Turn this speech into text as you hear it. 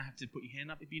have to put your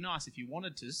hand up. It'd be nice if you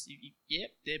wanted to. Yep,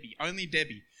 Debbie. Only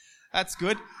Debbie. That's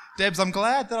good. Debs, I'm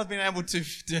glad that I've been able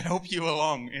to help you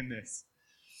along in this.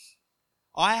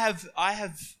 I have,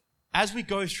 as we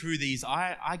go through these,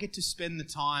 I get to spend the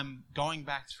time going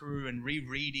back through and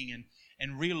rereading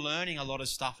and relearning a lot of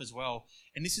stuff as well.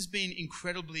 And this has been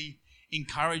incredibly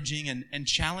encouraging and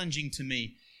challenging to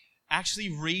me. Actually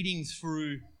reading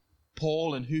through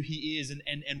Paul and who he is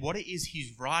and what it is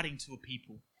he's writing to a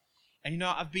people. And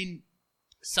I've been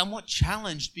somewhat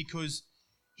challenged because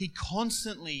he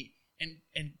constantly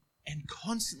and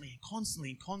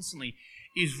constantly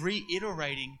is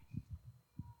reiterating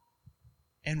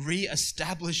and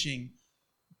re-establishing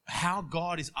how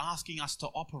God is asking us to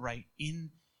operate in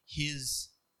his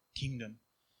kingdom.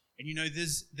 And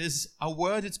there's a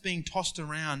word that's being tossed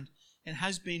around and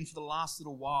has been for the last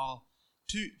little while.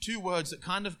 Two words that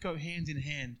kind of go hand in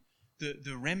hand.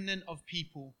 The remnant of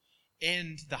people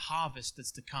and the harvest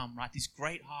that's to come, right? This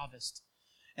great harvest.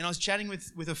 And I was chatting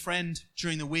with a friend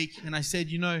during the week, and I said,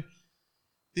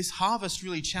 this harvest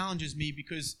really challenges me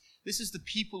because this is the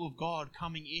people of God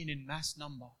coming in mass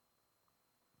number.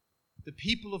 The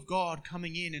people of God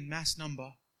coming in mass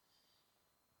number.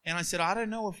 And I said, I don't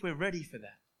know if we're ready for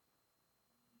that.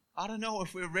 I don't know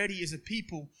if we're ready as a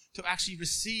people to actually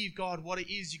receive, God, what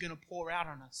it is you're going to pour out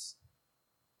on us.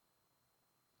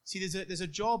 See, there's a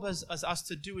job as us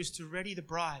to do is to ready the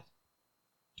bride,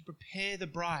 to prepare the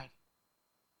bride.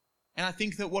 And I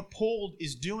think that what Paul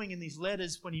is doing in these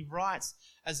letters when he writes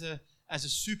as a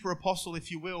super apostle, if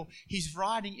you will, he's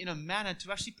writing in a manner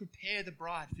to actually prepare the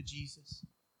bride for Jesus.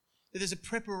 That there's a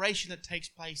preparation that takes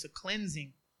place, a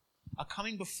cleansing, a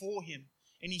coming before him.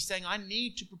 And he's saying, I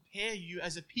need to prepare you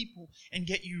as a people and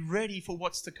get you ready for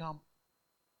what's to come.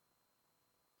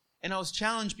 And I was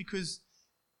challenged because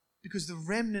the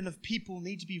remnant of people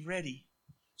need to be ready.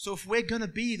 So if we're going to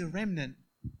be the remnant,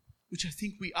 which I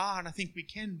think we are and I think we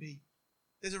can be,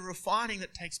 there's a refining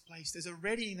that takes place. There's a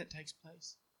readying that takes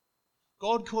place.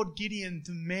 God called Gideon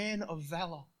the man of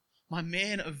valor, my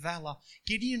man of valor.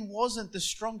 Gideon wasn't the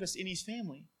strongest in his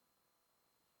family,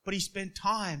 but he spent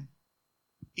time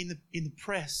in the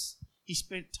press. He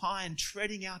spent time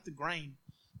treading out the grain.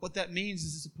 What that means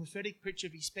is it's a prophetic picture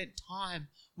of he spent time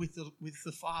with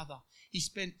the Father. He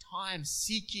spent time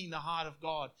seeking the heart of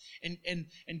God.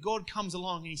 And God comes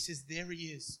along and he says, there he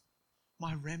is,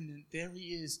 my remnant. There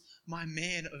he is, my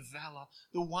man of valor,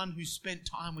 the one who spent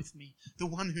time with me, the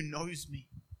one who knows me.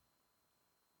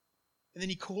 And then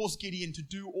he calls Gideon to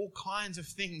do all kinds of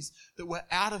things that were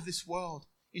out of this world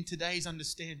in today's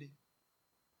understanding.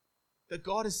 That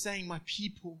God is saying, my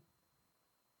people,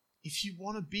 if you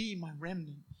want to be my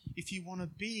remnant, if you want to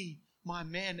be my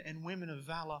men and women of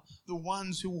valor, the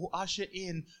ones who will usher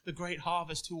in the great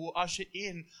harvest, who will usher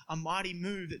in a mighty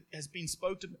move that has been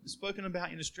spoken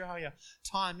about in Australia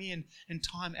time in and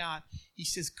time out, he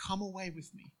says, come away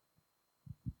with me.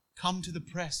 Come to the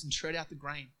press and tread out the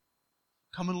grain.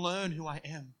 Come and learn who I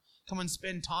am. Come and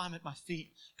spend time at my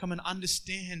feet. Come and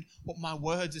understand what my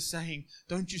words are saying.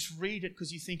 Don't just read it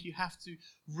because you think you have to.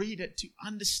 Read it to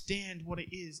understand what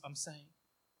it is I'm saying.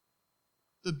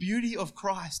 The beauty of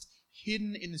Christ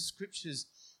hidden in the scriptures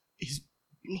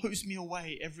blows me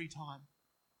away every time.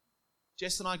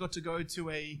 Jess and I got to go to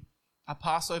a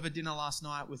Passover dinner last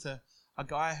night with a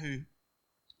guy who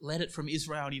led it from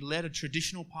Israel, and he led a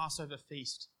traditional Passover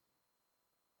feast.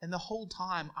 And the whole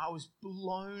time I was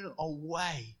blown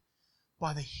away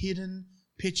by the hidden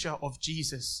picture of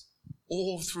Jesus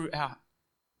all throughout.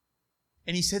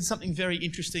 And he said something very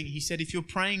interesting. He said, if you're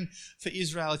praying for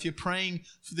Israel, if you're praying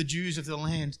for the Jews of the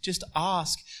land, just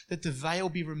ask that the veil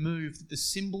be removed, that the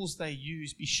symbols they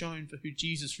use be shown for who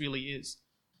Jesus really is.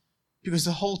 Because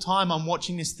the whole time I'm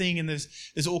watching this thing and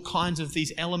there's all kinds of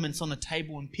these elements on the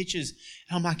table and pictures.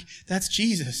 And I'm like, that's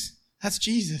Jesus. That's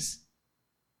Jesus.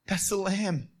 That's the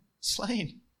Lamb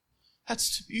slain.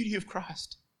 That's the beauty of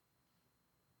Christ.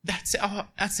 That's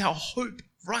our hope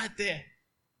right there.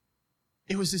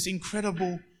 It was this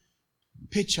incredible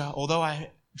picture, although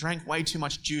I drank way too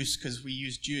much juice because we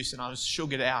used juice and I was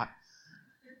sugared out.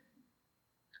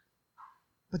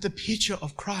 But the picture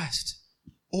of Christ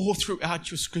all throughout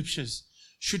your scriptures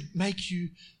should make you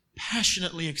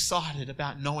passionately excited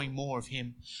about knowing more of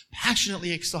him.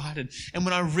 Passionately excited. And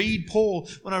when I read Paul,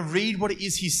 when I read what it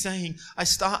is he's saying, I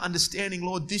start understanding,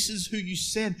 Lord, this is who you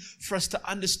sent for us to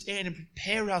understand and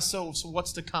prepare ourselves for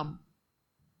what's to come.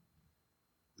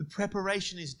 The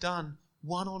preparation is done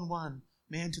one-on-one,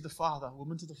 man to the Father,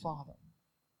 woman to the Father.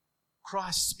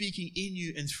 Christ speaking in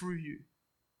you and through you.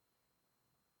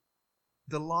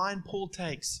 The line Paul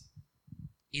takes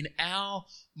in our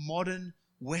modern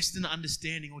Western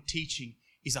understanding or teaching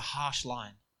is a harsh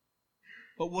line.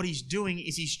 But what he's doing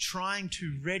is he's trying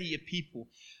to ready a people.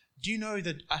 Do you know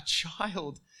that a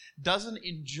child doesn't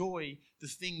enjoy the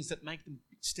things that make them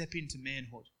step into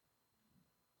manhood?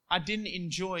 I didn't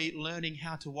enjoy learning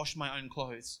how to wash my own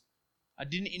clothes. I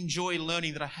didn't enjoy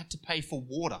learning that I had to pay for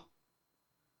water.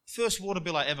 First water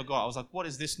bill I ever got, I was like, what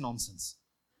is this nonsense?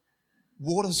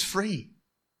 Water's free.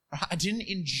 I didn't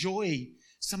enjoy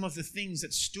some of the things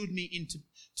that stood me into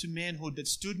manhood, that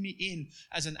stood me in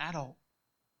as an adult.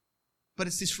 But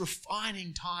it's this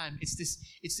refining time. It's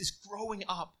this growing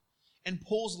up. And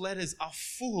Paul's letters are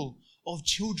full of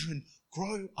children.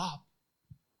 Grow up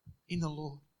in the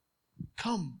Lord.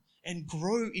 Come and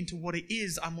grow into what it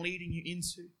is I'm leading you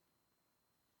into.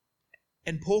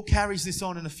 And Paul carries this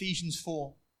on in Ephesians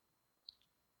 4,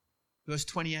 verse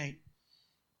 28.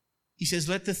 He says,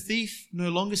 let the thief no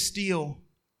longer steal,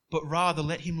 but rather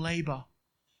let him labor,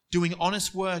 doing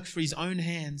honest work for his own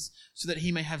hands, so that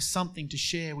he may have something to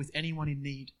share with anyone in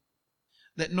need.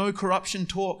 Let no corruption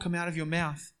talk come out of your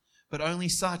mouth, but only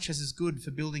such as is good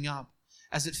for building up,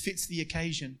 as it fits the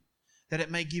occasion, that it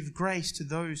may give grace to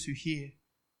those who hear.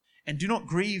 And do not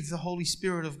grieve the Holy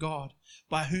Spirit of God,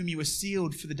 by whom you were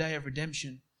sealed for the day of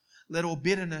redemption. Let all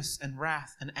bitterness and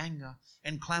wrath and anger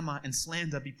and clamor and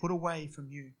slander be put away from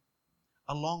you,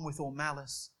 along with all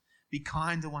malice. Be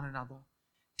kind to one another,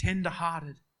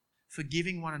 tender-hearted,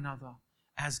 forgiving one another,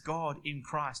 as God in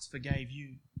Christ forgave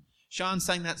you. Sean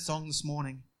sang that song this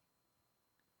morning.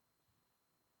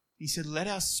 He said, let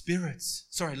our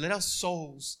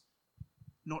souls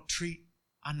not treat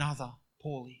another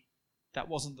poorly. That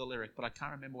wasn't the lyric, but I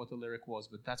can't remember what the lyric was,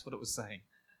 but that's what it was saying.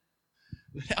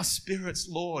 Let our spirits,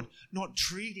 Lord, not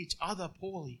treat each other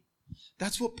poorly.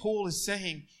 That's what Paul is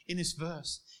saying in this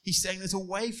verse. He's saying there's a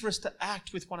way for us to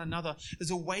act with one another.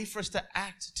 There's a way for us to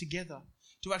act together,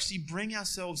 to actually bring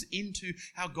ourselves into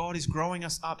how God is growing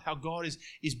us up, how God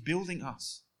is building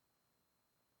us.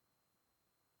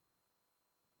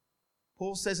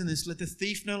 Paul says in this, let the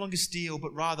thief no longer steal,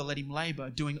 but rather let him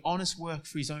labor, doing honest work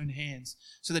for his own hands,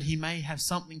 so that he may have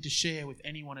something to share with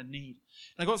anyone in need.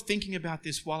 And I got thinking about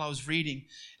this while I was reading.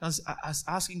 And I was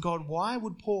asking God, why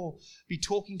would Paul be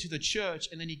talking to the church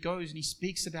and then he goes and he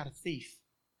speaks about a thief?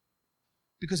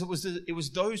 Because it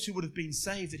was those who would have been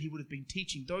saved that he would have been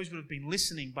teaching. Those would have been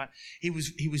listening, but he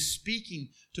was speaking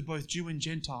to both Jew and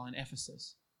Gentile in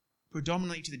Ephesus,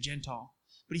 predominantly to the Gentile.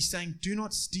 But he's saying, do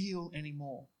not steal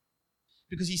anymore.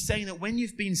 Because he's saying that when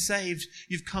you've been saved,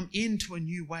 you've come into a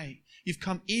new way. You've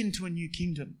come into a new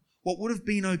kingdom. What would have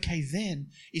been okay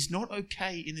then is not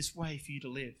okay in this way for you to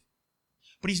live.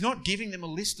 But he's not giving them a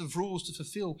list of rules to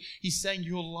fulfill. He's saying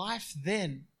your life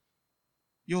then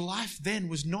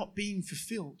was not being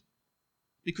fulfilled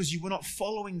because you were not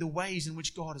following the ways in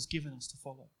which God has given us to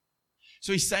follow.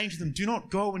 So he's saying to them, do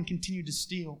not go and continue to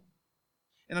steal.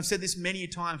 And I've said this many a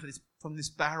time from this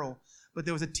barrel, but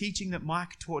there was a teaching that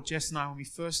Mike taught Jess and I when we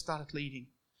first started leading.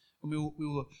 And we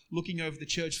were looking over the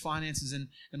church finances and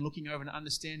looking over and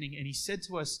understanding. And he said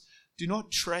to us, do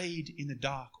not trade in the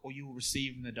dark or you will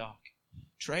receive in the dark.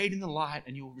 Trade in the light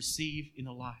and you will receive in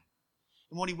the light.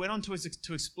 And what he went on to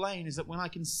explain is that when I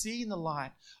can see in the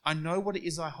light, I know what it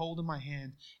is I hold in my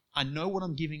hand. I know what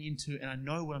I'm giving into and I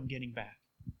know what I'm getting back.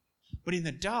 But in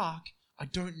the dark, I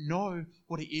don't know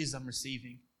what it is I'm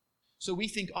receiving. So we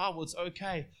think, well, it's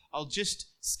okay. I'll just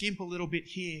skimp a little bit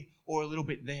here or a little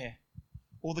bit there.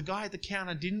 Or the guy at the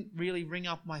counter didn't really ring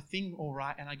up my thing all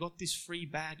right and I got this free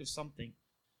bag of something.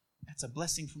 That's a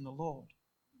blessing from the Lord.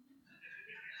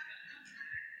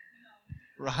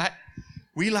 Right?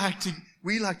 We like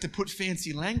to put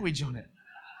fancy language on it.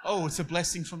 Oh, it's a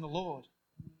blessing from the Lord.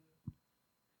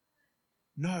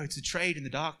 No, it's a trade in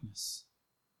the darkness.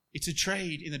 It's a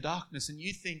trade in the darkness. And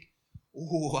you think,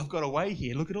 oh, I've got away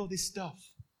here. Look at all this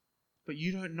stuff. But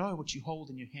you don't know what you hold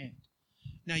in your hand.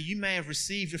 Now, you may have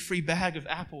received a free bag of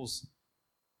apples,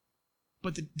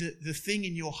 but the thing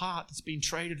in your heart that's been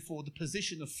traded for, the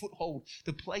position, the foothold,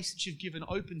 the place that you've given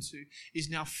open to is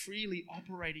now freely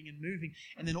operating and moving.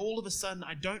 And then all of a sudden,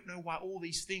 I don't know why all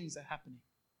these things are happening.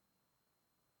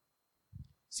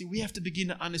 See, we have to begin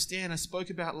to understand. I spoke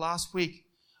about last week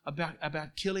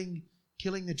about killing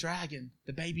the dragon,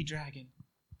 the baby dragon,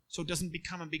 so it doesn't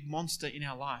become a big monster in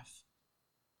our life.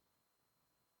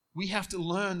 We have to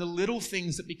learn the little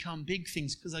things that become big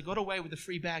things, because I got away with a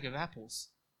free bag of apples.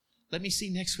 Let me see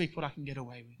next week what I can get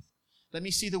away with. Let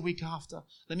me see the week after.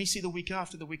 Let me see the week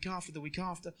after, the week after, the week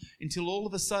after, until all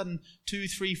of a sudden, 2,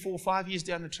 3, 4, 5 years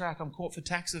down the track, I'm caught for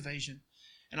tax evasion.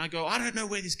 And I go, I don't know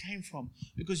where this came from,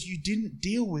 because you didn't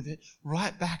deal with it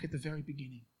right back at the very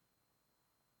beginning.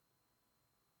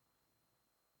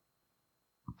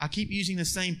 I keep using the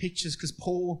same pictures because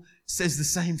Paul says the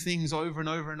same things over and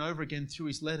over and over again through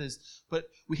his letters. But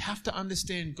we have to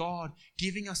understand God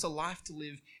giving us a life to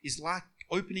live is like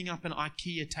opening up an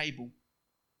IKEA table.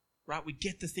 Right? We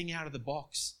get the thing out of the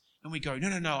box and we go,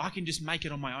 no, I can just make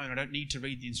it on my own. I don't need to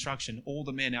read the instruction. All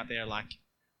the men out there are like,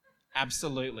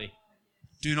 absolutely.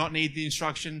 Do not need the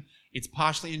instruction. It's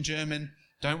partially in German.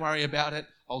 Don't worry about it.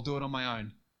 I'll do it on my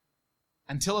own.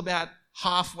 Until about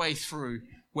halfway through,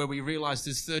 where we realize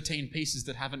there's 13 pieces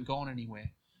that haven't gone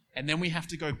anywhere. And then we have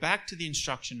to go back to the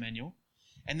instruction manual.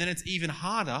 And then it's even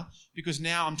harder because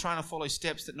now I'm trying to follow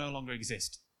steps that no longer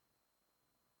exist.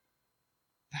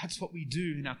 That's what we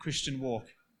do in our Christian walk.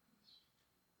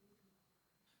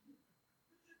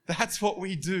 That's what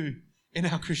we do in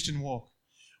our Christian walk.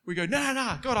 We go,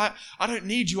 no, God, I don't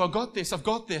need you. I've got this.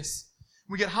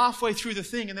 We get halfway through the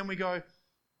thing and then we go,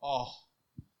 oh,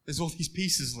 there's all these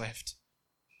pieces left.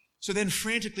 So then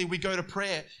frantically we go to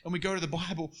prayer and we go to the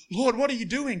Bible. Lord, what are you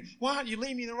doing? Why aren't you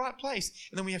leading me in the right place?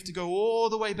 And then we have to go all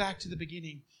the way back to the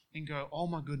beginning and go, oh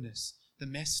my goodness, the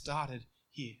mess started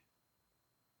here.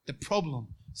 The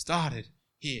problem started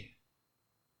here.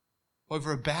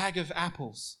 Over a bag of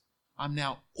apples, I'm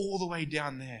now all the way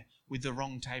down there with the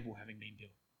wrong table having been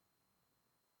built.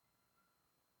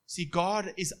 See,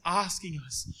 God is asking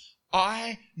us,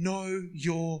 I know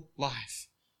your life.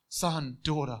 Son,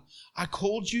 daughter, I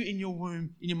called you in your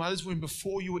womb, in your mother's womb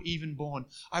before you were even born.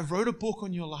 I wrote a book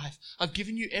on your life. I've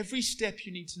given you every step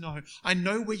you need to know. I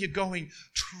know where you're going.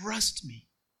 Trust me.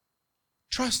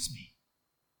 Trust me.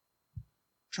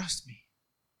 Trust me.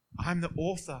 I'm the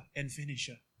author and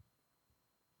finisher.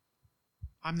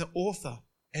 I'm the author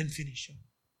and finisher.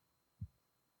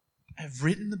 I've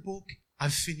written the book.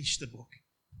 I've finished the book.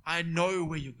 I know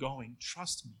where you're going.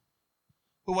 Trust me.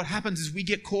 But what happens is we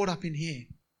get caught up in here.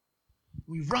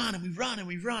 We run and we run and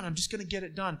we run. I'm just going to get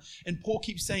it done. And Paul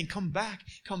keeps saying, come back,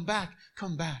 come back,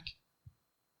 come back.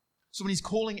 So when he's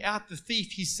calling out the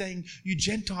thief, he's saying, you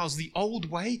Gentiles, the old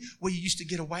way where you used to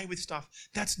get away with stuff,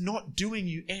 that's not doing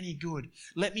you any good.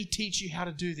 Let me teach you how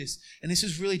to do this. And this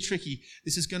is really tricky.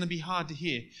 This is going to be hard to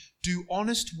hear. Do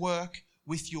honest work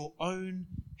with your own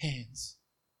hands.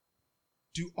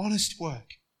 Do honest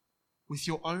work with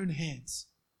your own hands,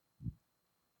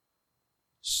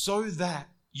 so that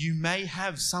you may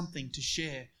have something to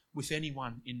share with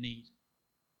anyone in need.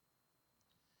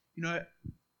 You know,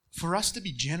 for us to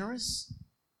be generous,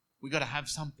 we've got to have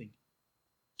something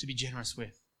to be generous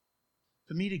with.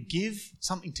 For me to give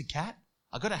something to Kat,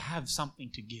 I've got to have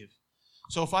something to give.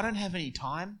 So if I don't have any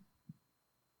time,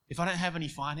 if I don't have any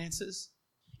finances,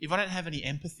 if I don't have any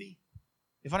empathy,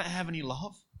 if I don't have any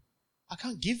love, I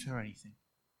can't give her anything.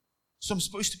 So I'm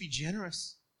supposed to be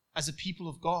generous as a people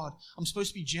of God. I'm supposed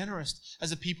to be generous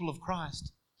as a people of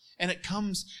Christ. And it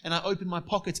comes and I open my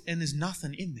pockets and there's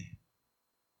nothing in there.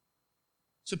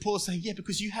 So Paul is saying, yeah,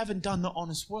 because you haven't done the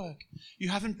honest work. You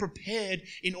haven't prepared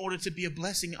in order to be a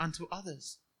blessing unto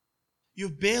others. You're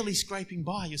barely scraping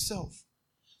by yourself.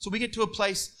 So we get to a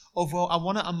place of, well, I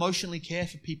want to emotionally care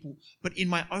for people, but in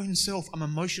my own self, I'm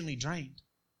emotionally drained.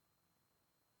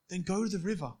 Then go to the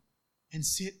river and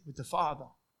sit with the Father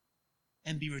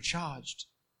and be recharged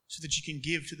so that you can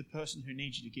give to the person who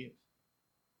needs you to give.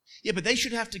 Yeah, but they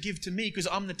should have to give to me because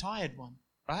I'm the tired one,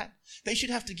 right? They should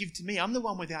have to give to me. I'm the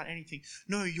one without anything.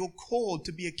 No, you're called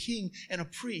to be a king and a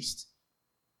priest,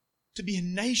 to be a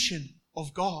nation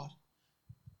of God.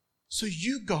 So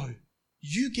you go,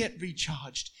 you get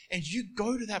recharged, and you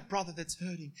go to that brother that's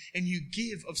hurting, and you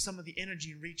give of some of the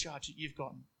energy and recharge that you've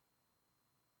gotten.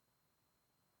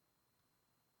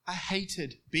 I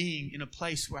hated being in a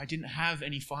place where I didn't have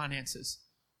any finances.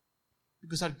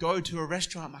 Because I'd go to a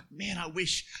restaurant, I'm like, man, I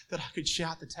wish that I could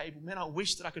shout the table. Man, I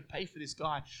wish that I could pay for this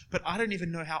guy. But I don't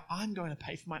even know how I'm going to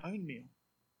pay for my own meal.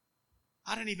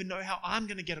 I don't even know how I'm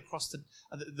going to get across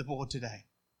the board today.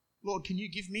 Lord, can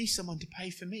you give me someone to pay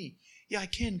for me? Yeah, I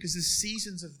can, because there's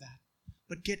seasons of that.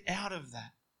 But get out of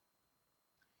that.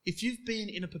 If you've been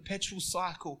in a perpetual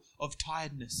cycle of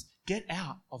tiredness, get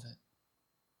out of it.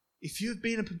 If you've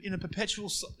been in a perpetual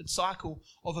cycle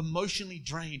of emotionally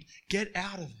drained, get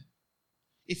out of it.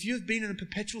 If you've been in a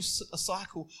perpetual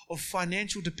cycle of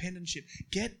financial dependency,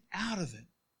 get out of it.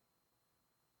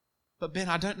 But Ben,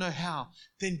 I don't know how.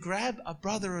 Then grab a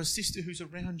brother or a sister who's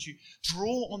around you,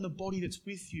 draw on the body that's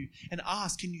with you and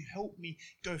ask, can you help me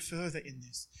go further in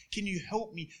this? Can you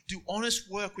help me do honest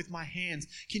work with my hands?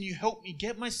 Can you help me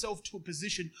get myself to a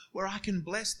position where I can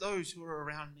bless those who are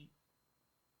around me?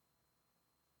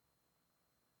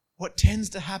 What tends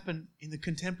to happen in the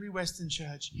contemporary Western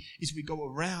church is we go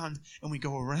around and we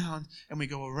go around and we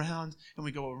go around and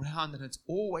we go around, and it's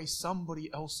always somebody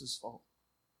else's fault.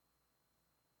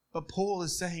 But Paul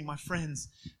is saying, my friends,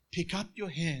 pick up your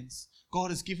hands. God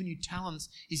has given you talents.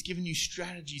 He's given you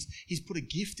strategies. He's put a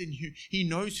gift in you. He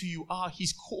knows who you are.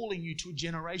 He's calling you to a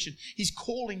generation. He's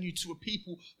calling you to a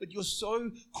people. But you're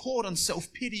so caught on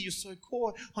self-pity. You're so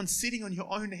caught on sitting on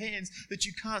your own hands that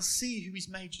you can't see who He's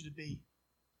made you to be.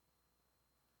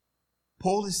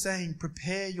 Paul is saying,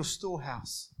 prepare your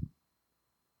storehouse.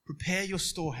 Prepare your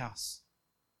storehouse.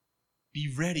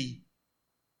 Be ready.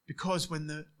 Because when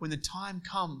the time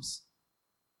comes,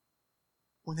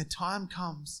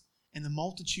 and the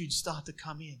multitudes start to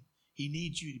come in, He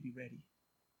needs you to be ready.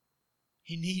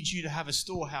 He needs you to have a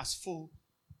storehouse full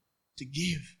to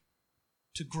give,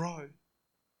 to grow.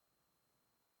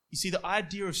 You see, the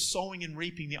idea of sowing and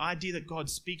reaping, the idea that God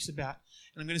speaks about,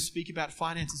 and I'm going to speak about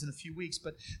finances in a few weeks,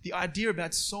 but the idea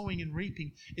about sowing and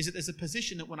reaping is that there's a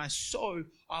position that when I sow,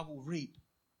 I will reap.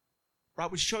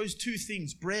 Right? Which shows two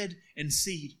things, bread and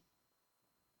seed.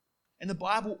 And the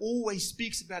Bible always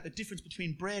speaks about the difference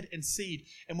between bread and seed.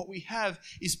 And what we have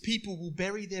is people will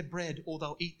bury their bread or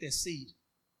they'll eat their seed.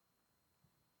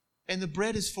 And the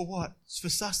bread is for what? It's for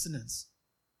sustenance.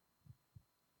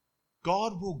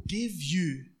 God will give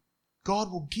you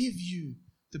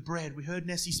the bread. We heard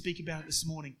Nessie speak about it this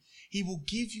morning. He will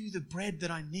give you the bread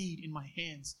that I need in my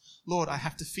hands. Lord, I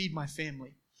have to feed my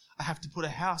family. I have to put a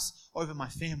house over my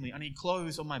family. I need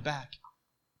clothes on my back.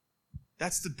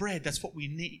 That's the bread. That's what we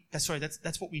need. That's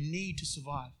what we need to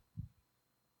survive.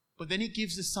 But then He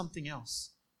gives us something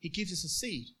else. He gives us a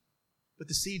seed, but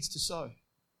the seed's to sow.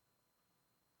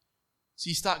 So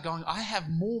you start going, I have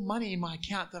more money in my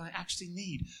account than I actually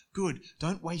need. Good.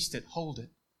 Don't waste it. Hold it.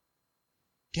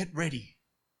 Get ready.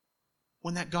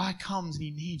 When that guy comes and he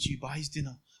needs you, buy his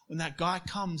dinner. When that guy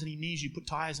comes and he needs you, put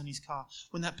tires on his car.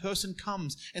 When that person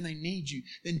comes and they need you,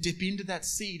 then dip into that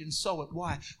seed and sow it.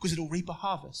 Why? Because it'll reap a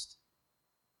harvest.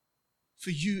 For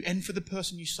you and for the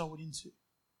person you sow it into.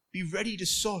 Be ready to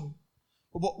sow.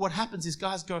 But what happens is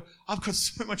guys go, I've got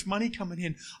so much money coming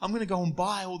in. I'm going to go and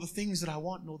buy all the things that I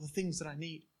want and all the things that I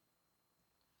need.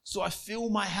 So I fill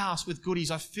my house with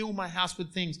goodies. I fill my house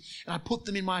with things. And I put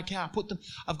them in my account.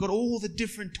 I've got all the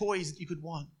different toys that you could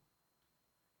want.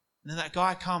 And then that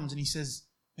guy comes and he says,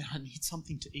 man, I need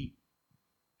something to eat.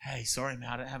 Hey, sorry, man,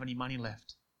 I don't have any money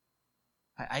left.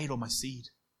 I ate all my seed.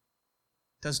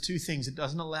 It does two things. It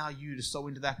doesn't allow you to sow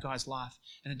into that guy's life,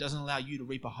 and it doesn't allow you to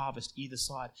reap a harvest either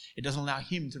side. It doesn't allow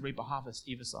him to reap a harvest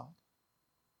either side.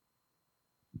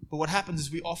 But what happens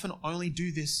is we often only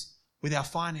do this with our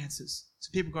finances. So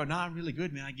people go, no, I'm really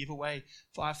good, man. I give away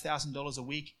 $5,000 a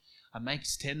week. I make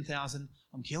 $10,000.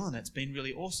 I'm killing it. It's been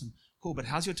really awesome. Cool, but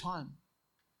how's your time?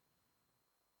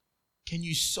 Can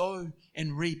you sow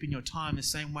and reap in your time the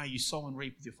same way you sow and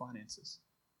reap with your finances?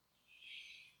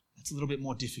 That's a little bit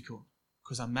more difficult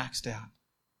because I'm maxed out.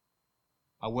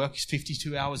 I work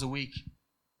 52 hours a week.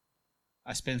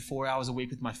 I spend 4 hours a week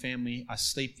with my family. I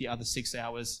sleep the other 6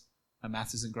 hours. My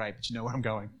maths isn't great, but you know where I'm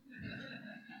going.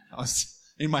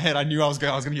 In my head, I knew I was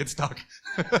going to get stuck.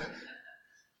 But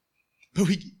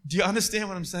do you understand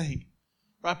what I'm saying?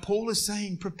 Right? Paul is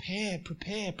saying, prepare,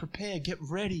 get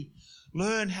ready.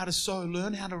 Learn how to sow,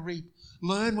 learn how to reap.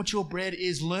 Learn what your bread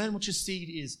is, learn what your seed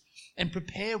is. And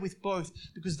prepare with both,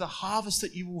 because the harvest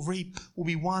that you will reap will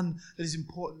be one that is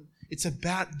important. It's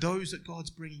about those that God's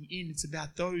bringing in. It's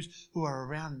about those who are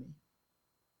around me.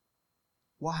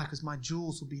 Why? Because my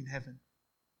jewels will be in heaven.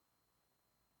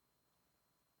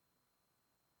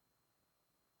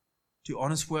 Do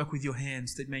honest work with your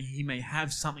hands, that He may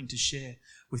have something to share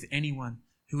with anyone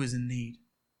who is in need.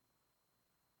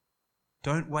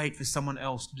 Don't wait for someone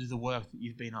else to do the work that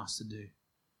you've been asked to do.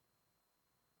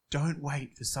 Don't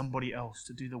wait for somebody else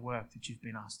to do the work that you've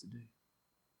been asked to do.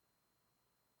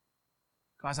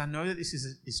 Guys, I know that this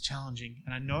is challenging,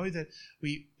 and I know that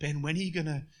Ben, when are you going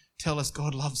to tell us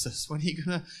God loves us? When are you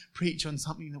going to preach on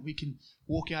something that we can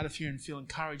walk out of here and feel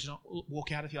encouraged and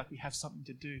walk out of here like we have something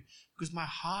to do? Because my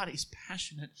heart is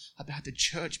passionate about the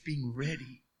church being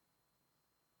ready,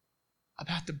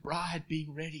 about the bride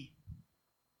being ready.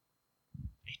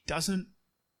 It doesn't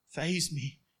faze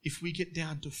me if we get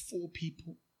down to 4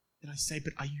 people and I say,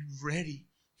 but are you ready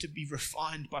to be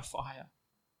refined by fire?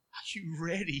 Are you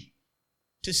ready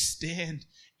to stand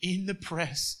in the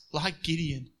press like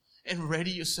Gideon and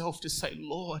ready yourself to say,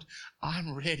 Lord,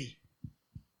 I'm ready.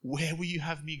 Where will you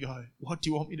have me go? What do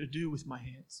you want me to do with my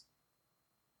hands?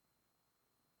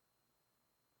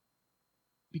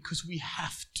 Because we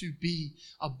have to be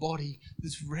a body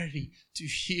that's ready to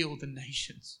heal the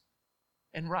nations.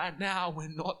 And right now, we're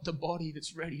not the body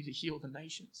that's ready to heal the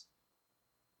nations.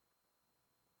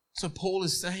 So Paul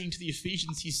is saying to the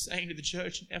Ephesians, he's saying to the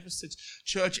church in Ephesus,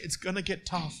 church, it's going to get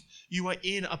tough. You are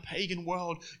in a pagan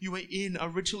world. You are in a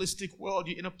ritualistic world.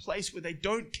 You're in a place where they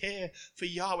don't care for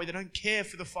Yahweh. They don't care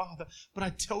for the Father. But I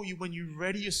tell you, when you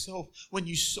ready yourself, when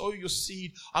you sow your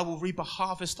seed, I will reap a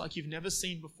harvest like you've never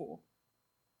seen before.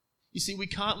 You see, we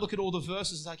can't look at all the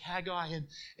verses like Haggai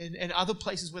and other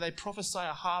places where they prophesy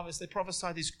a harvest. They prophesy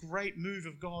this great move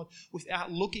of God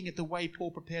without looking at the way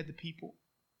Paul prepared the people.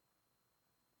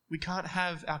 We can't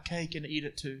have our cake and eat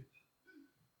it too.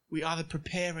 We either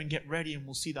prepare and get ready and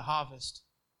we'll see the harvest,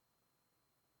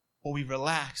 or we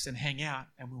relax and hang out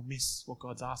and we'll miss what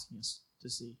God's asking us to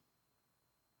see.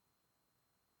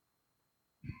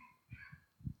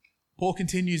 Paul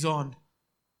continues on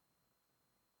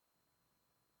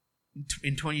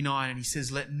in 29 and he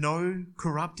says, let no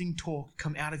corrupting talk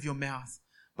come out of your mouth,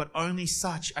 but only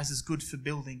such as is good for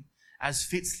building, as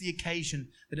fits the occasion,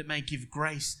 that it may give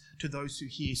grace to those who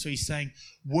hear. So he's saying,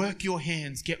 work your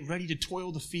hands, get ready to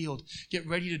toil the field, get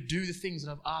ready to do the things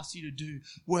that I've asked you to do.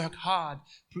 Work hard,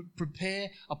 prepare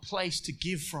a place to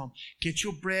give from. Get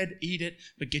your bread, eat it,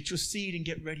 but get your seed and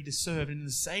get ready to serve. And at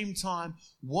the same time,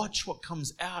 watch what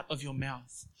comes out of your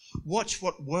mouth. Watch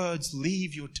what words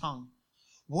leave your tongue.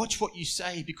 Watch what you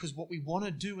say, because what we want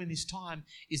to do in this time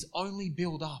is only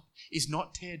build up, is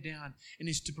not tear down, and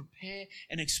is to prepare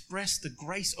and express the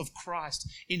grace of Christ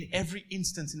in every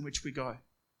instance in which we go,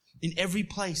 in every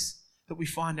place that we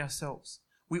find ourselves.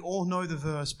 We all know the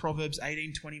verse, Proverbs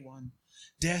 18:21.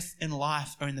 Death and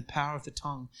life are in the power of the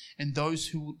tongue, and those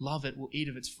who love it will eat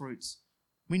of its fruits.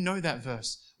 We know that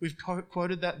verse. We've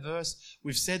quoted that verse.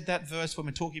 We've said that verse when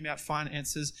we're talking about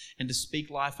finances and to speak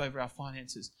life over our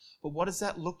finances. But what does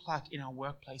that look like in our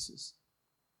workplaces?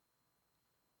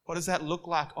 What does that look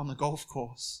like on the golf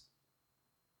course?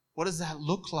 What does that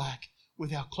look like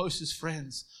with our closest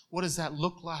friends? What does that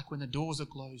look like when the doors are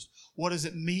closed? What does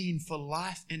it mean for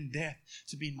life and death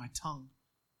to be in my tongue?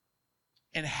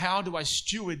 And how do I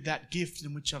steward that gift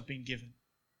in which I've been given?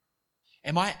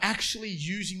 Am I actually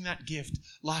using that gift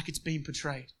like it's been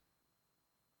portrayed?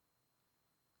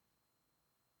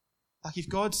 Like if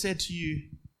God said to you,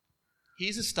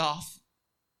 here's a staff.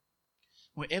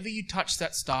 Wherever you touch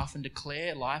that staff and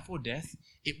declare life or death,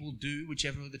 it will do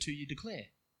whichever of the two you declare.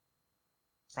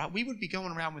 Right? We would be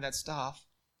going around with that staff,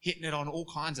 hitting it on all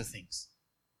kinds of things.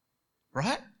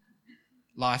 Right?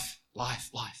 Life.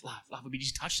 We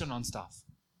just touched it on stuff.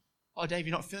 Oh, Dave,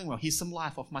 you're not feeling well. Here's some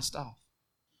life off my staff.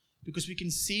 Because we can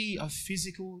see a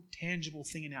physical, tangible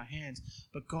thing in our hands.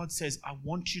 But God says, I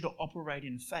want you to operate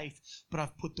in faith, but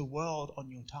I've put the world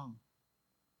on your tongue.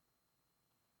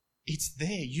 It's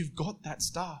there. You've got that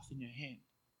staff in your hand.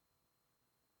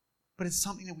 But it's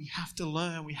something that we have to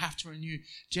learn. We have to renew.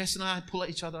 Jess and I pull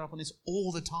each other up on this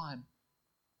all the time.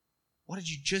 What did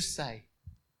you just say?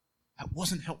 That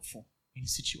wasn't helpful in a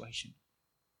situation.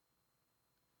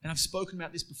 And I've spoken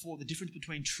about this before, the difference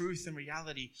between truth and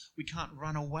reality. We can't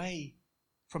run away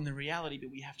from the reality, but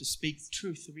we have to speak the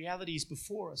truth. The reality is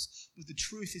before us, but the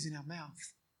truth is in our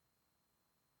mouth.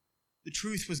 The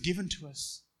truth was given to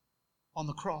us on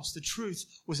the cross. The truth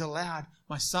was allowed.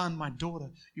 My son, my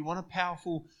daughter, you want a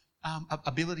powerful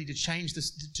ability to change this,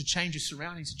 to change your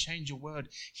surroundings, to change your word.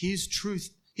 Here's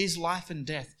truth. Here's life and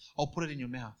death. I'll put it in your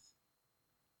mouth.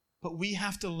 But we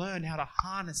have to learn how to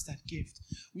harness that gift.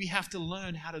 We have to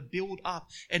learn how to build up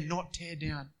and not tear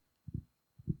down.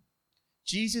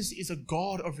 Jesus is a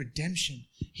God of redemption.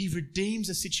 He redeems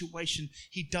a situation.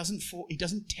 He doesn't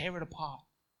tear it apart.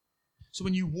 So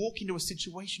when you walk into a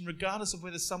situation, regardless of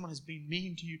whether someone has been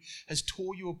mean to you, has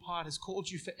tore you apart, has called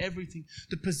you for everything,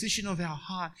 the position of our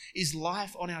heart is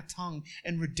life on our tongue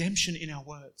and redemption in our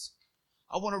words.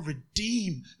 I want to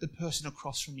redeem the person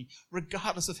across from me,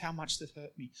 regardless of how much they've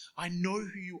hurt me. I know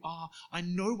who you are. I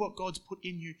know what God's put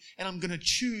in you, and I'm going to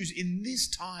choose in this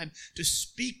time to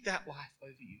speak that life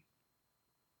over you.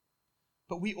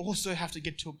 But we also have to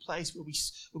get to a place where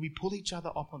we pull each other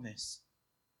up on this.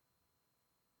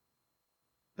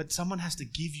 But someone has to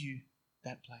give you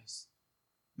that place.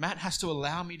 Matt has to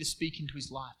allow me to speak into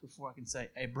his life before I can say,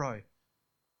 hey bro,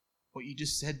 what you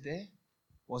just said there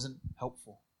wasn't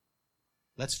helpful.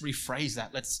 Let's rephrase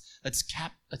that.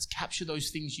 Let's capture those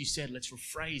things you said. Let's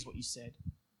rephrase what you said.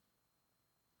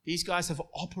 These guys have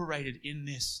operated in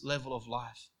this level of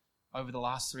life over the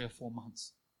last 3 or 4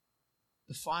 months.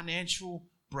 The financial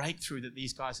breakthrough that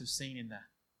these guys have seen in that.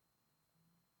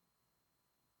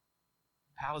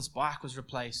 Paula's bike was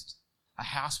replaced. A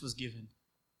house was given.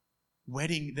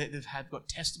 Wedding, they've got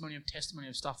testimony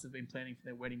of stuff they've been planning for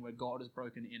their wedding where God has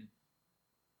broken in.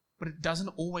 But it doesn't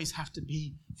always have to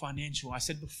be financial. I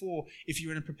said before, if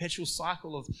you're in a perpetual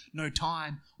cycle of no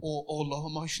time or low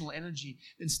emotional energy,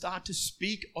 then start to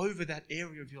speak over that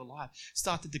area of your life.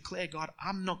 Start to declare, God,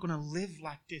 I'm not going to live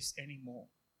like this anymore.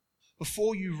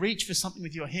 Before you reach for something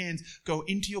with your hands, go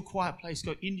into your quiet place,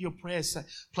 go into your prayer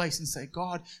place and say,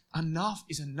 God, enough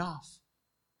is enough.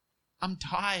 I'm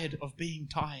tired of being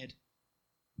tired.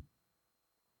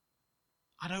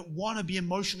 I don't want to be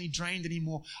emotionally drained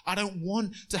anymore. I don't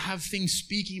want to have things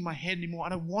speaking in my head anymore. I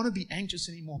don't want to be anxious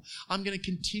anymore. I'm going to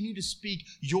continue to speak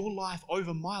your life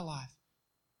over my life.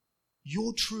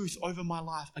 Your truth over my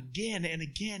life again and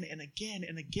again and again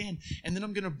and again. And then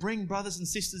I'm going to bring brothers and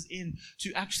sisters in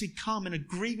to actually come and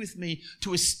agree with me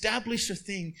to establish a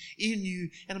thing in you.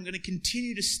 And I'm going to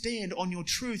continue to stand on your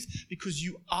truth because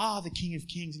you are the King of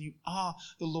Kings and you are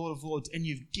the Lord of Lords and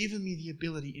you've given me the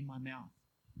ability in my mouth.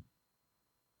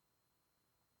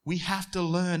 We have to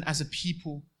learn as a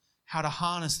people how to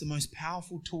harness the most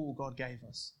powerful tool God gave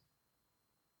us.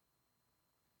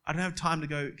 I don't have time to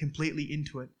go completely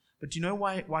into it, but do you know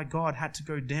why God had to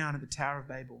go down at the Tower of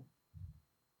Babel?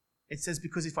 It says,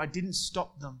 because if I didn't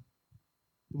stop them,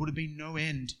 there would have been no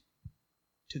end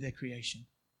to their creation.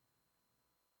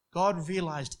 God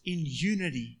realized in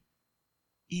unity,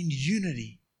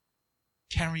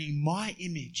 carrying my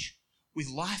image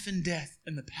with life and death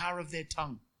and the power of their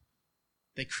tongue,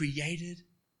 they created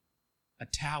a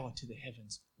tower to the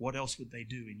heavens. What else would they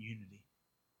do in unity?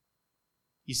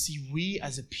 You see, we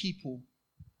as a people,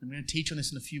 I'm going to teach on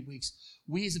this in a few weeks,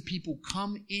 we as a people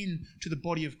come in to the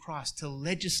body of Christ to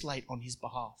legislate on his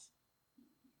behalf.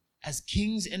 As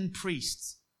kings and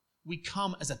priests, we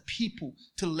come as a people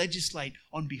to legislate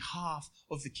on behalf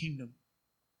of the kingdom.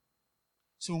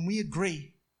 So when we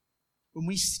agree, when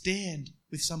we stand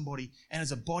with somebody and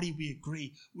as a body we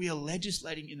agree, we are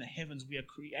legislating in the heavens. We are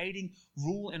creating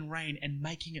rule and reign and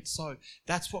making it so.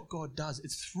 That's what God does.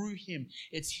 It's through him.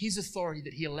 It's his authority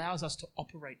that he allows us to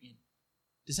operate in.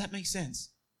 Does that make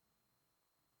sense?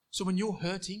 So when you're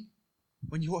hurting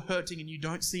and you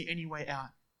don't see any way out,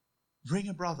 ring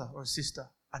a brother or a sister.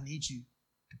 I need you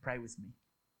to pray with me.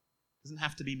 It doesn't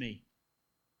have to be me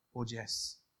or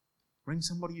Jess. Ring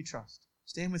somebody you trust.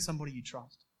 Stand with somebody you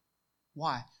trust.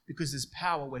 Why? Because there's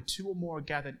power where two or more are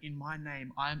gathered in my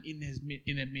name. I am in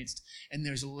their midst. And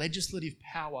there's legislative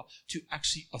power to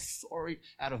actually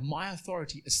out of my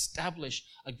authority, establish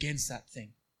against that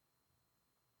thing.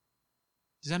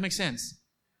 Does that make sense?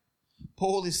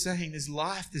 Paul is saying there's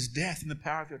life, there's death in the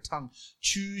power of your tongue.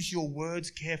 Choose your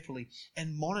words carefully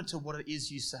and monitor what it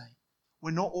is you say.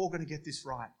 We're not all going to get this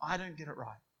right. I don't get it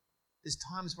right. There's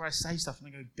times where I say stuff and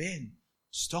I go, Ben,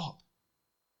 stop.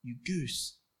 You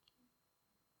goose.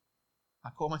 I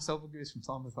call myself a goose from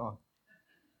time to time.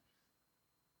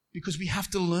 Because we have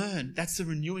to learn. That's the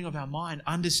renewing of our mind,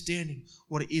 understanding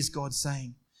what it is God's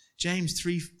saying. James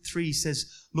 3:3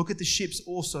 says, look at the ships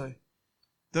also.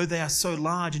 Though they are so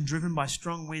large and driven by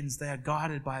strong winds, they are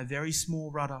guided by a very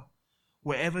small rudder.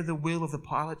 Wherever the will of the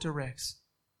pilot directs,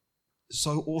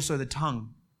 so also the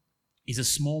tongue is a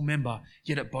small member,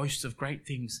 yet it boasts of great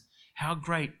things. How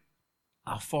great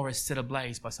are forests set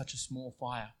ablaze by such a small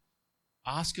fire?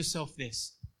 Ask yourself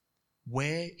this: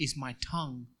 where is my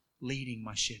tongue leading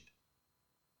my ship?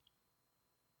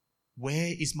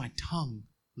 Where is my tongue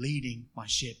leading my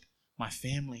ship, my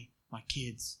family, my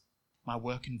kids, my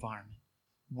work environment?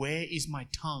 Where is my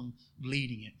tongue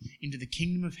leading it? Into the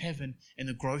kingdom of heaven and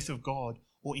the growth of God,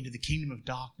 or into the kingdom of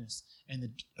darkness and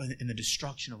the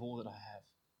destruction of all that I have?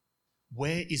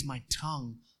 Where is my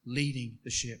tongue leading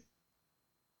the ship?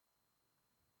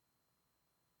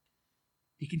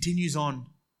 He continues on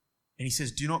and he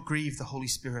says, do not grieve the Holy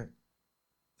Spirit.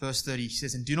 Verse 30, he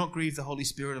says, and do not grieve the Holy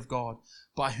Spirit of God,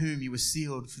 by whom you were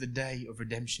sealed for the day of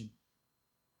redemption.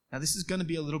 Now this is going to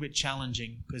be a little bit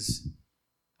challenging because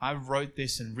I wrote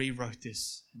this and rewrote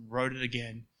this and wrote it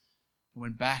again. I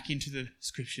went back into the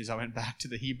scriptures. I went back to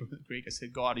the Hebrew and the Greek. I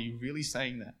said, God, are you really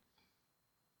saying that?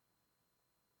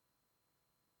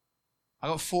 I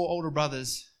got 4 older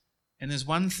brothers, and there's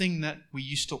one thing that we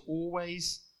used to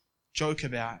always joke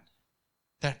about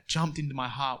that jumped into my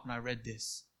heart when I read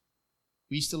this.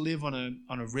 We used to live on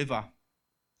a river,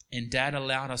 and Dad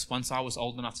allowed us, once I was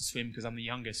old enough to swim because I'm the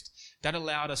youngest, Dad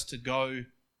allowed us to go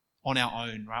on our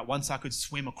own, right? Once I could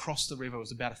swim across the river, it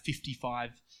was about a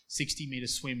 55, 60 meter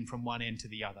swim from one end to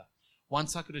the other.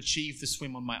 Once I could achieve the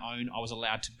swim on my own, I was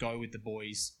allowed to go with the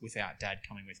boys without Dad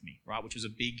coming with me, right? Which was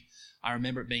I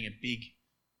remember it being a big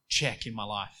check in my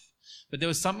life. But there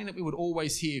was something that we would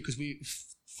always hear, because we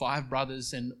 5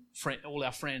 brothers and all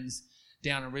our friends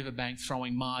down a riverbank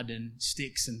throwing mud and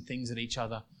sticks and things at each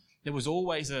other. There was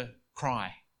always a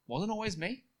cry. Wasn't always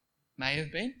me. May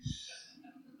have been.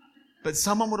 But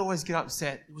someone would always get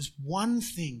upset. There was one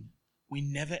thing we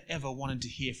never ever wanted to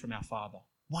hear from our Father.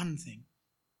 One thing.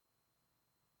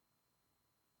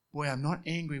 Boy, I'm not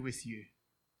angry with you.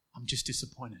 I'm just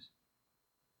disappointed.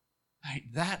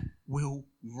 Mate, that will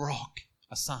rock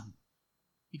a son.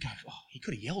 You go, oh, he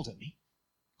could have yelled at me,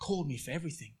 called me for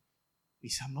everything. He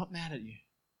said, I'm not mad at you.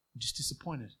 I'm just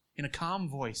disappointed. In a calm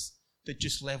voice that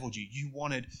just leveled you. You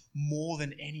wanted more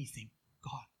than anything.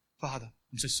 God, Father,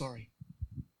 I'm so sorry.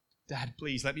 Dad,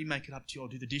 please let me make it up to you. I'll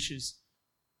do the dishes.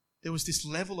 There was this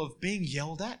level of being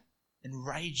yelled at and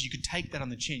rage. You could take that on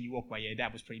the chin. You walk away, yeah,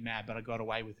 Dad was pretty mad, but I got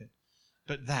away with it.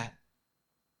 But that,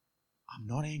 I'm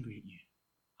not angry at you.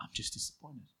 I'm just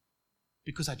disappointed.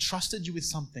 Because I trusted you with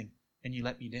something and you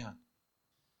let me down.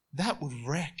 That would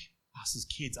wreck us as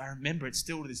kids. I remember it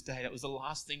still to this day. That was the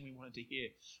last thing we wanted to hear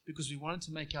because we wanted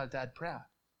to make our dad proud.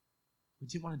 We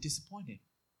didn't want to disappoint him.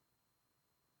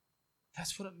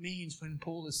 That's what it means when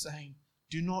Paul is saying,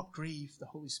 do not grieve the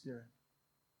Holy Spirit.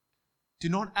 Do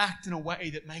not act in a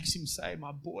way that makes him say,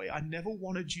 my boy, I never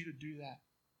wanted you to do that.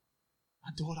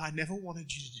 My daughter, I never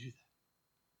wanted you to do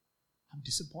that. I'm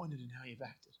disappointed in how you've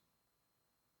acted.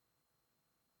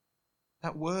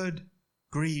 That word,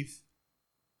 grieve,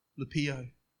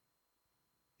 lupio,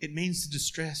 it means to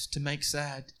distress, to make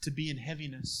sad, to be in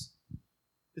heaviness.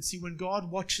 But see, when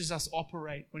God watches us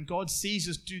operate, when God sees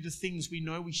us do the things we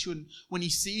know we shouldn't, when he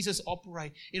sees us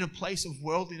operate in a place of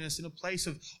worldliness, in a place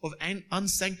of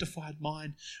unsanctified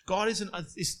mind, God isn't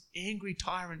this angry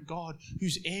tyrant God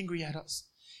who's angry at us.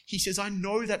 He says, I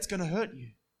know that's going to hurt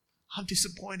you. I'm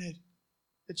disappointed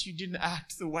that you didn't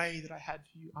act the way that I had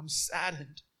for you. I'm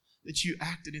saddened that you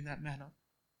acted in that manner.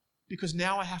 Because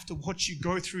now I have to watch you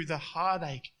go through the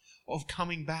heartache of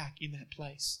coming back in that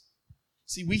place.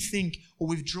 See, we think, or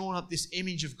we've drawn up this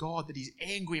image of God that he's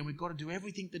angry and we've got to do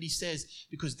everything that he says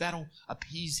because that'll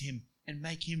appease him and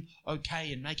make him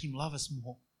okay and make him love us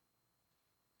more.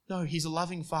 No, he's a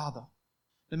loving Father.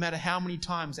 No matter how many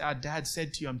times our dad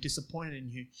said to you, I'm disappointed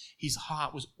in you, his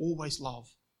heart was always love.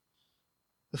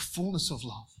 The fullness of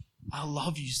love. I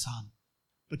love you, son,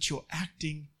 but you're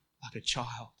acting like a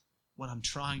child when I'm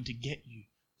trying to get you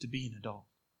to be an adult.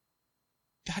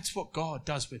 That's what God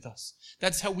does with us.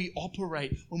 That's how we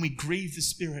operate when we grieve the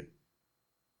Spirit.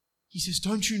 He says,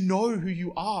 don't you know who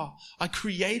you are? I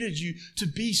created you to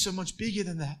be so much bigger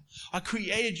than that. I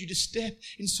created you to step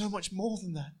in so much more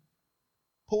than that.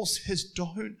 Paul says,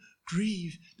 don't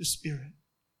grieve the Spirit.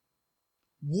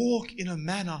 Walk in a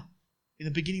manner, in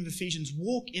the beginning of Ephesians,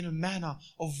 walk in a manner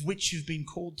of which you've been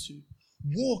called to.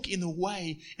 Walk in the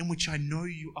way in which I know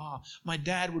you are. My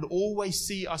dad would always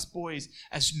see us boys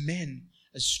as men,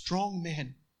 as strong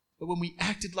men. But when we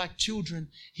acted like children,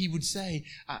 he would say,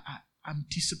 I'm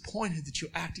disappointed that you're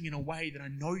acting in a way that I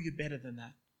know you're better than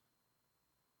that.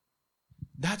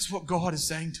 That's what God is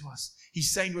saying to us.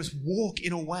 He's saying to us, walk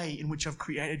in a way in which I've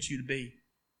created you to be.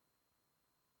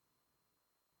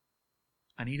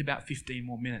 I need about 15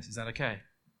 more minutes. Is that okay?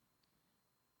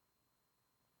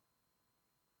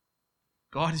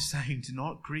 God is saying, do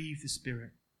not grieve the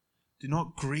Spirit. Do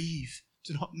not grieve.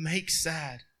 Do not make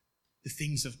sad the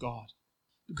things of God.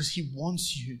 Because he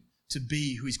wants you to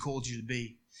be who he's called you to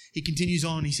be. He continues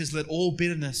on. He says, let all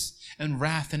bitterness and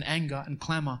wrath and anger and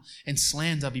clamor and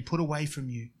slander be put away from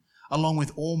you, along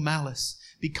with all malice.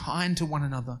 Be kind to one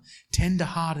another,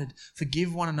 tender-hearted,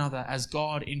 forgive one another as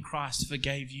God in Christ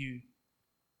forgave you.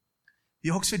 The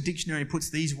Oxford Dictionary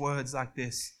puts these words like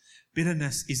this.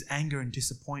 Bitterness is anger and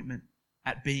disappointment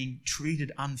at being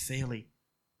treated unfairly,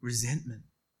 resentment,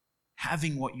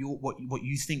 having what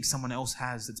you think someone else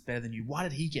has that's better than you. Why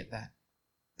did he get that?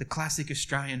 The classic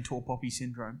Australian tall poppy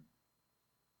syndrome.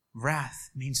 Wrath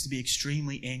means to be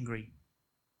extremely angry.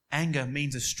 Anger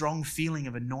means a strong feeling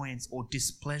of annoyance or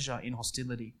displeasure in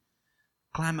hostility.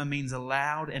 Clamour means a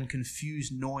loud and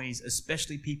confused noise,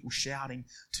 especially people shouting,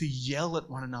 to yell at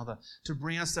one another, to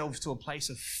bring ourselves to a place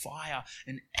of fire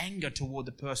and anger toward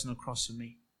the person across from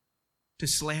me. To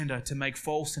slander, to make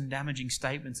false and damaging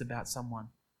statements about someone.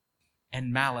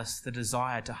 And malice, the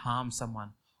desire to harm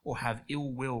someone or have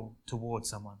ill will towards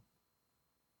someone.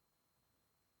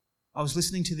 I was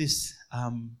listening to this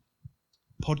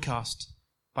podcast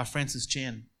by Francis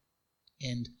Chan,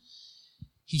 and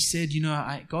he said,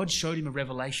 God showed him a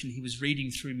revelation. He was reading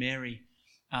through Mary,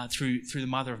 through the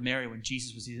mother of Mary when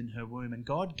Jesus was in her womb, and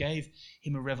God gave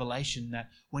him a revelation that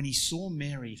when he saw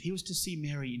Mary, if he was to see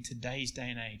Mary in today's day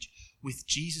and age with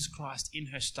Jesus Christ in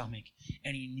her stomach,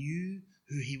 and he knew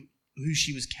who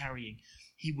she was carrying,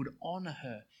 he would honor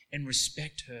her and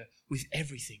respect her with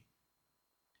everything.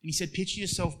 And he said, picture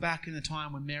yourself back in the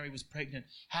time when Mary was pregnant.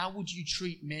 How would you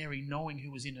treat Mary knowing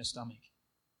who was in her stomach?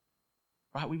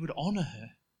 Right? We would honor her.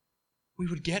 We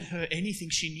would get her anything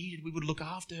she needed. We would look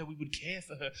after her. We would care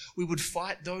for her. We would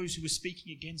fight those who were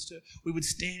speaking against her. We would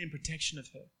stand in protection of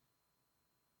her.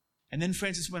 And then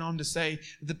Francis went on to say,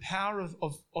 the power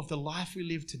of the life we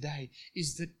live today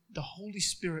is that the Holy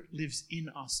Spirit lives in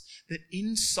us. That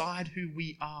inside who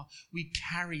we are, we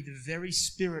carry the very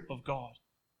Spirit of God.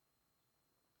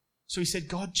 So he said,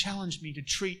 God challenged me to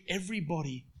treat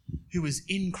everybody who is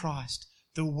in Christ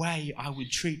the way I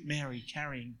would treat Mary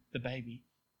carrying the baby,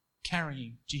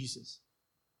 carrying Jesus.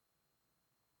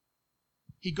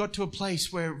 He got to a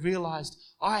place where he realized,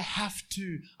 I have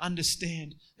to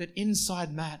understand that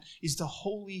inside Matt is the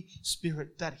Holy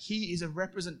Spirit, that he is a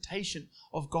representation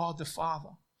of God the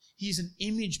Father. He is an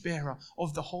image bearer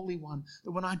of the Holy One.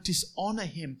 That when I dishonor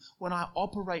him, when I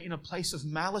operate in a place of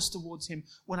malice towards him,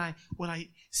 when I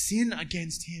sin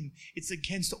against him, it's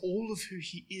against all of who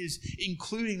he is,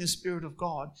 including the Spirit of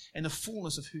God and the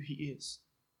fullness of who he is.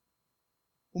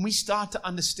 When we start to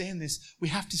understand this, we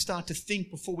have to start to think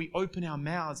before we open our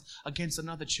mouths against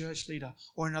another church leader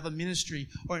or another ministry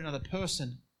or another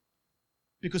person.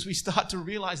 Because we start to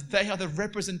realize they are the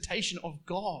representation of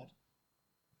God.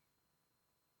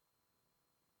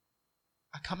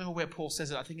 I can't remember where Paul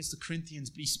says it. I think it's the Corinthians.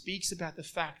 But he speaks about the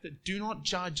fact that do not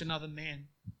judge another man,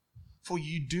 for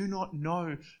you do not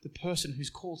know the person who's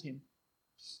called him.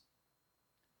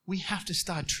 We have to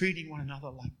start treating one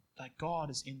another like God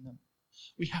is in them.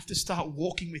 We have to start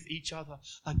walking with each other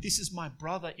like this is my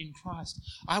brother in Christ.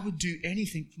 I would do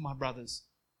anything for my brothers.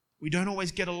 We don't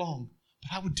always get along,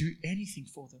 but I would do anything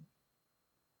for them.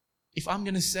 If I'm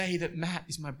going to say that Matt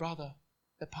is my brother,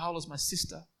 that Paula is my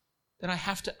sister, then I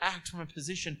have to act from a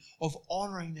position of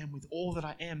honoring them with all that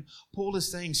I am. Paul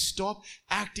is saying, stop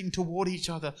acting toward each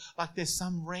other like there's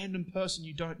some random person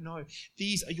you don't know.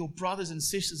 These are your brothers and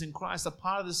sisters in Christ, a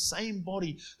part of the same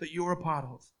body that you're a part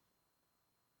of.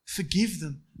 Forgive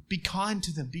them. Be kind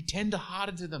to them. Be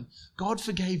tender-hearted to them. God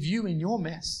forgave you in your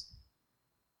mess.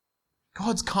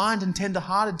 God's kind and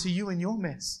tender-hearted to you in your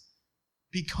mess.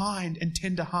 Be kind and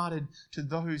tender-hearted to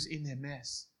those in their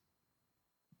mess.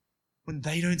 When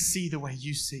they don't see the way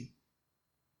you see.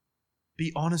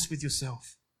 Be honest with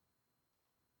yourself.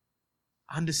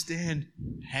 Understand,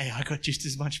 hey, I got just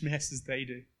as much mess as they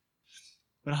do.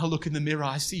 When I look in the mirror,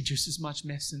 I see just as much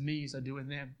mess in me as I do in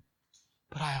them.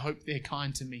 But I hope they're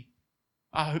kind to me.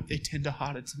 I hope they're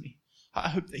tender-hearted to me. I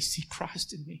hope they see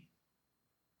Christ in me.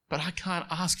 But I can't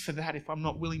ask for that if I'm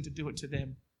not willing to do it to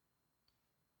them.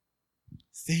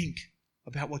 Think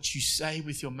about what you say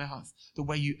with your mouth, the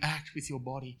way you act with your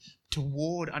body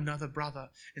toward another brother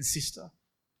and sister,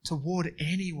 toward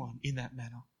anyone in that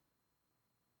manner.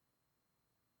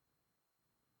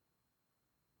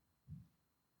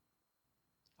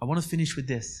 I want to finish with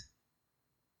this.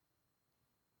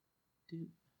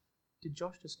 Did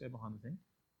Josh just go behind the thing?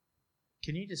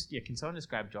 Can someone just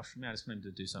grab Josh from me? I just want him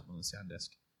to do something on the sound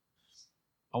desk.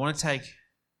 I want to take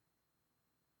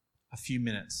a few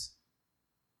minutes.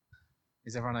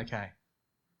 Is everyone okay?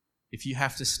 If you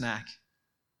have to snack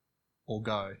or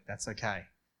go, that's okay.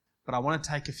 But I want to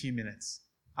take a few minutes.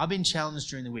 I've been challenged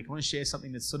during the week. I want to share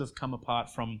something that's sort of come apart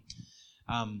from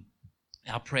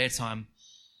our prayer time.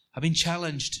 I've been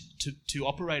challenged to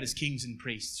operate as kings and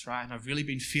priests, right? And I've really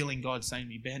been feeling God saying to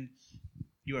me, Ben,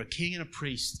 you're a king and a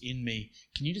priest in me.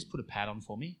 Can you just put a pad on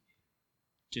for me?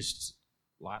 Just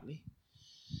lightly.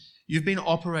 You've been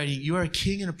operating, you are a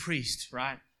king and a priest,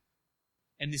 right?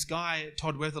 And this guy,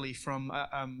 Todd Weatherly, from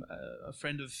a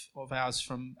friend of ours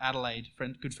from Adelaide,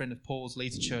 good friend of Paul's,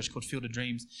 leads a church called Field of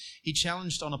Dreams. He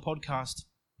challenged on a podcast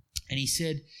and he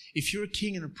said, if you're a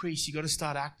king and a priest, you've got to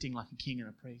start acting like a king and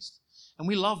a priest. And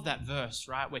we love that verse,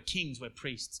 right? We're kings, we're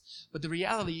priests. But the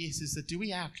reality is that do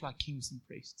we act like kings and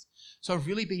priests? So I've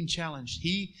really been challenged.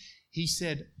 He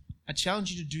said, I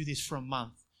challenge you to do this for a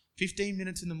month. 15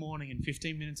 minutes in the morning and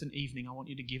 15 minutes in the evening, I want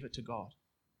you to give it to God.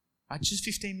 Right? Just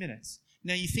 15 minutes.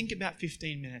 Now you think about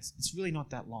 15 minutes, it's really not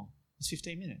that long. It's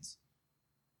 15 minutes.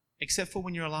 Except for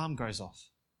when your alarm goes off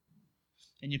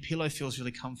and your pillow feels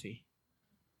really comfy.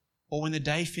 Or when the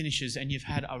day finishes and you've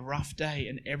had a rough day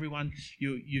and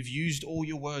you've used all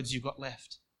your words you've got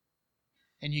left.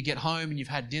 And you get home and you've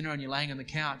had dinner and you're laying on the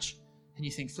couch and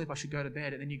you think, Flip, I should go to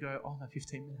bed. And then you go, oh no,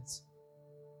 15 minutes.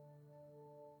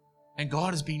 And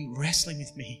God has been wrestling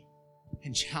with me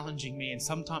and challenging me. And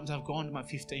sometimes I've gone to my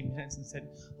 15 minutes and said,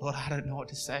 Lord, I don't know what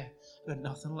to say. I've got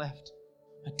nothing left.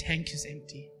 My tank is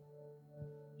empty.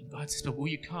 And God says, but will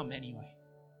you come anyway?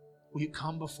 Will you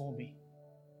come before me?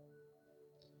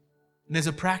 And there's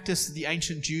a practice that the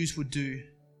ancient Jews would do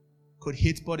called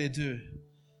Hitbodedu.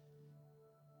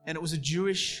 And it was a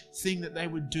Jewish thing that they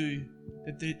would do,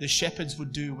 that the shepherds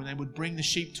would do when they would bring the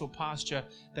sheep to a pasture.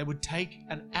 They would take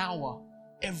an hour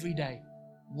every day,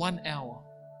 1 hour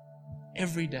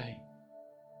every day.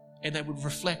 And they would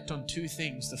reflect on two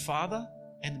things, the Father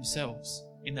and themselves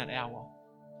in that hour.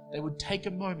 They would take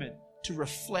a moment to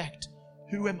reflect,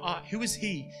 who am I, who is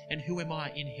He, and who am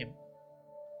I in Him.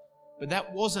 But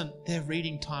that wasn't their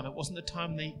reading time. It wasn't the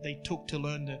time they took to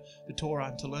learn the Torah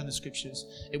and to learn the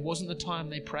scriptures. It wasn't the time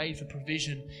they prayed for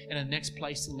provision and a next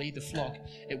place to lead the flock.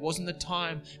 It wasn't the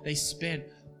time they spent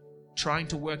trying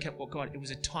to work out what God. It was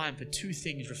a time for two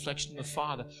things: reflection on the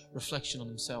Father, reflection on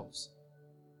themselves.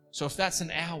 So if that's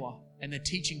an hour and the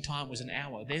teaching time was an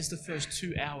hour, there's the first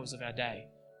 2 hours of our day.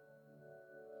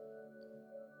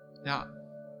 Now,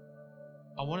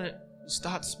 I want to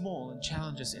start small and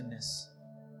challenge us in this.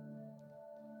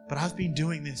 But I've been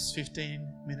doing this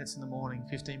 15 minutes in the morning,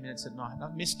 15 minutes at night.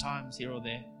 I've missed times here or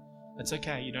there. That's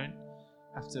okay. You don't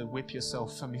have to whip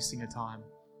yourself for missing a time.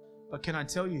 But can I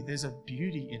tell you, there's a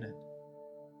beauty in it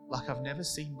like I've never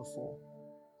seen before.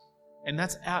 And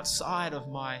that's outside of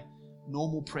my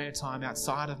normal prayer time,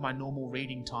 outside of my normal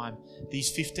reading time.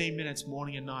 These 15 minutes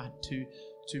morning and night to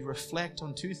reflect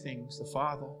on two things, the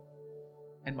Father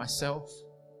and myself,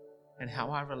 and how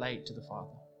I relate to the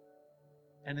Father.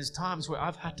 And there's times where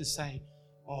I've had to say,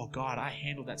 oh God, I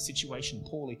handled that situation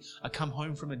poorly. I come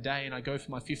home from a day and I go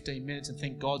for my 15 minutes and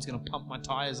think God's going to pump my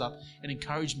tires up and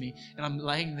encourage me. And I'm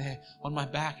laying there on my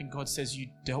back and God says, you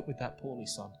dealt with that poorly,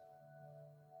 son.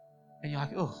 And you're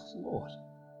like, oh Lord,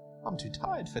 I'm too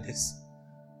tired for this.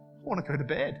 I want to go to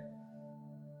bed.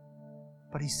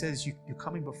 But He says, you're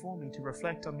coming before me to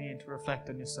reflect on me and to reflect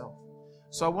on yourself.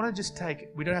 So I want to just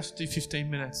we don't have to do 15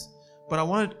 minutes, but I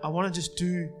want to just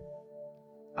do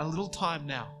a little time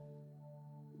now,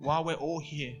 while we're all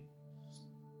here,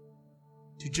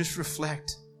 to just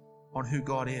reflect on who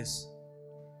God is.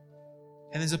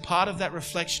 And there's a part of that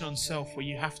reflection on self where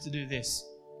you have to do this.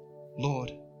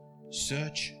 Lord,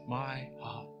 search my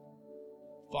heart.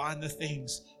 Find the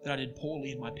things that I did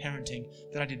poorly in my parenting,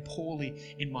 that I did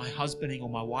poorly in my husbanding or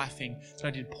my wifing, that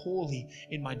I did poorly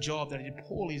in my job, that I did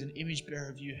poorly as an image bearer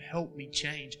of you. Help me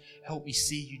change. Help me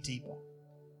see you deeper.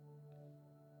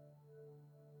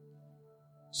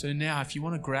 So now, if you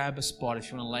want to grab a spot, if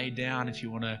you want to lay down, if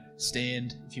you want to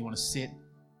stand, if you want to sit,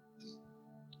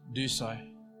 do so.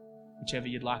 Whichever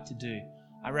you'd like to do.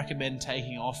 I recommend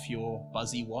taking off your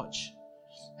buzzy watch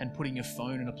and putting your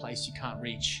phone in a place you can't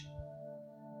reach.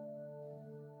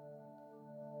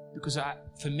 Because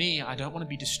for me, I don't want to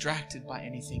be distracted by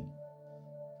anything.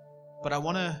 But I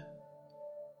want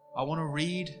to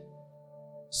read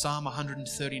Psalm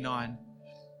 139,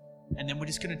 and then we're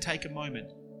just going to take a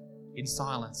moment in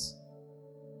silence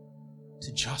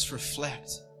to just reflect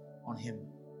on Him.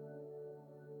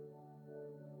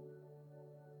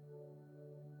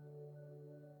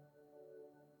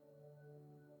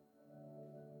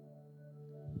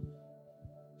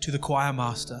 To the choir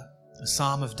master, a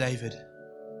psalm of David.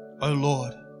 O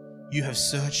Lord, you have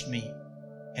searched me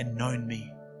and known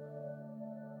me.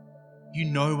 You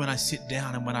know when I sit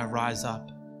down and when I rise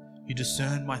up. You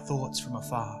discern my thoughts from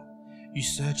afar. You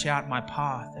search out my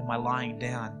path and my lying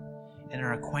down, and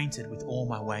are acquainted with all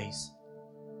my ways.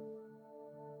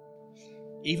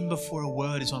 Even before a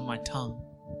word is on my tongue,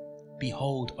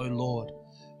 behold, O Lord,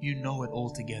 you know it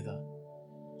altogether.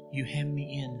 You hem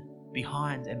me in,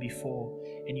 behind and before,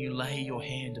 and you lay your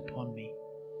hand upon me.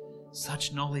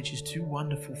 Such knowledge is too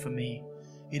wonderful for me.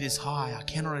 It is high, I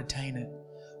cannot attain it.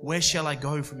 Where shall I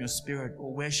go from your spirit,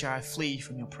 or where shall I flee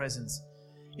from your presence?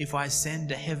 If I ascend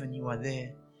to heaven, you are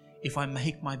there. If I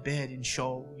make my bed in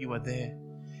Sheol, you are there.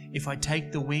 If I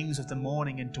take the wings of the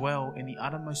morning and dwell in the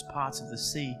uttermost parts of the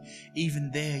sea,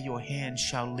 even there your hand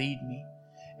shall lead me,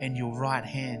 and your right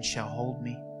hand shall hold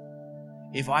me.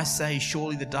 If I say,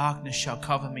 surely the darkness shall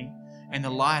cover me, and the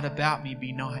light about me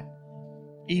be night,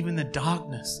 even the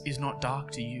darkness is not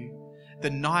dark to you. The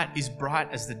night is bright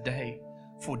as the day,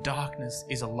 for darkness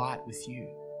is a light with you.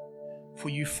 For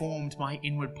you formed my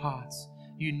inward parts.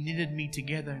 You knitted me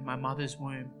together in my mother's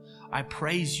womb. I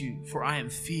praise you, for I am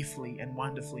fearfully and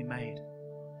wonderfully made.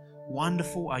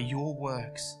 Wonderful are your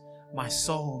works. My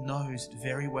soul knows it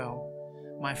very well.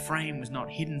 My frame was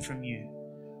not hidden from you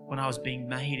when I was being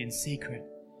made in secret,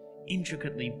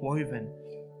 intricately woven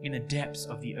in the depths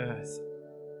of the earth.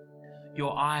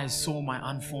 Your eyes saw my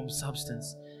unformed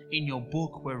substance. In your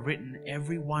book were written,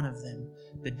 every one of them,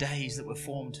 the days that were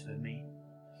formed for me,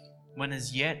 when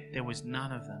as yet there was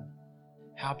none of them.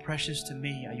 How precious to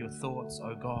me are your thoughts,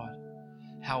 O God!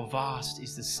 How vast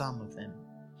is the sum of them!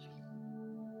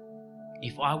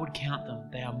 If I would count them,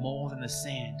 they are more than the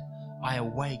sand. I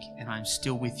awake and I am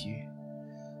still with you.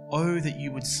 Oh, that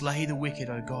you would slay the wicked,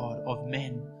 O God, of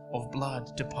men, of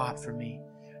blood, depart from me.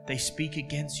 They speak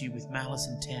against you with malice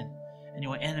intent, and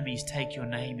your enemies take your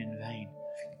name in vain.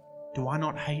 Do I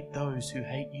not hate those who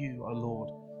hate you, O Lord?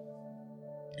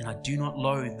 And I do not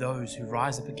loathe those who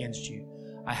rise up against you.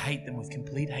 I hate them with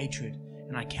complete hatred,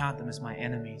 and I count them as my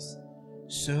enemies.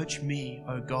 Search me,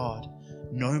 O God,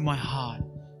 know my heart,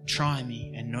 try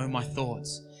me and know my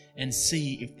thoughts, and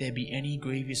see if there be any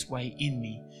grievous way in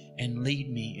me, and lead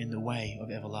me in the way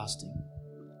of everlasting.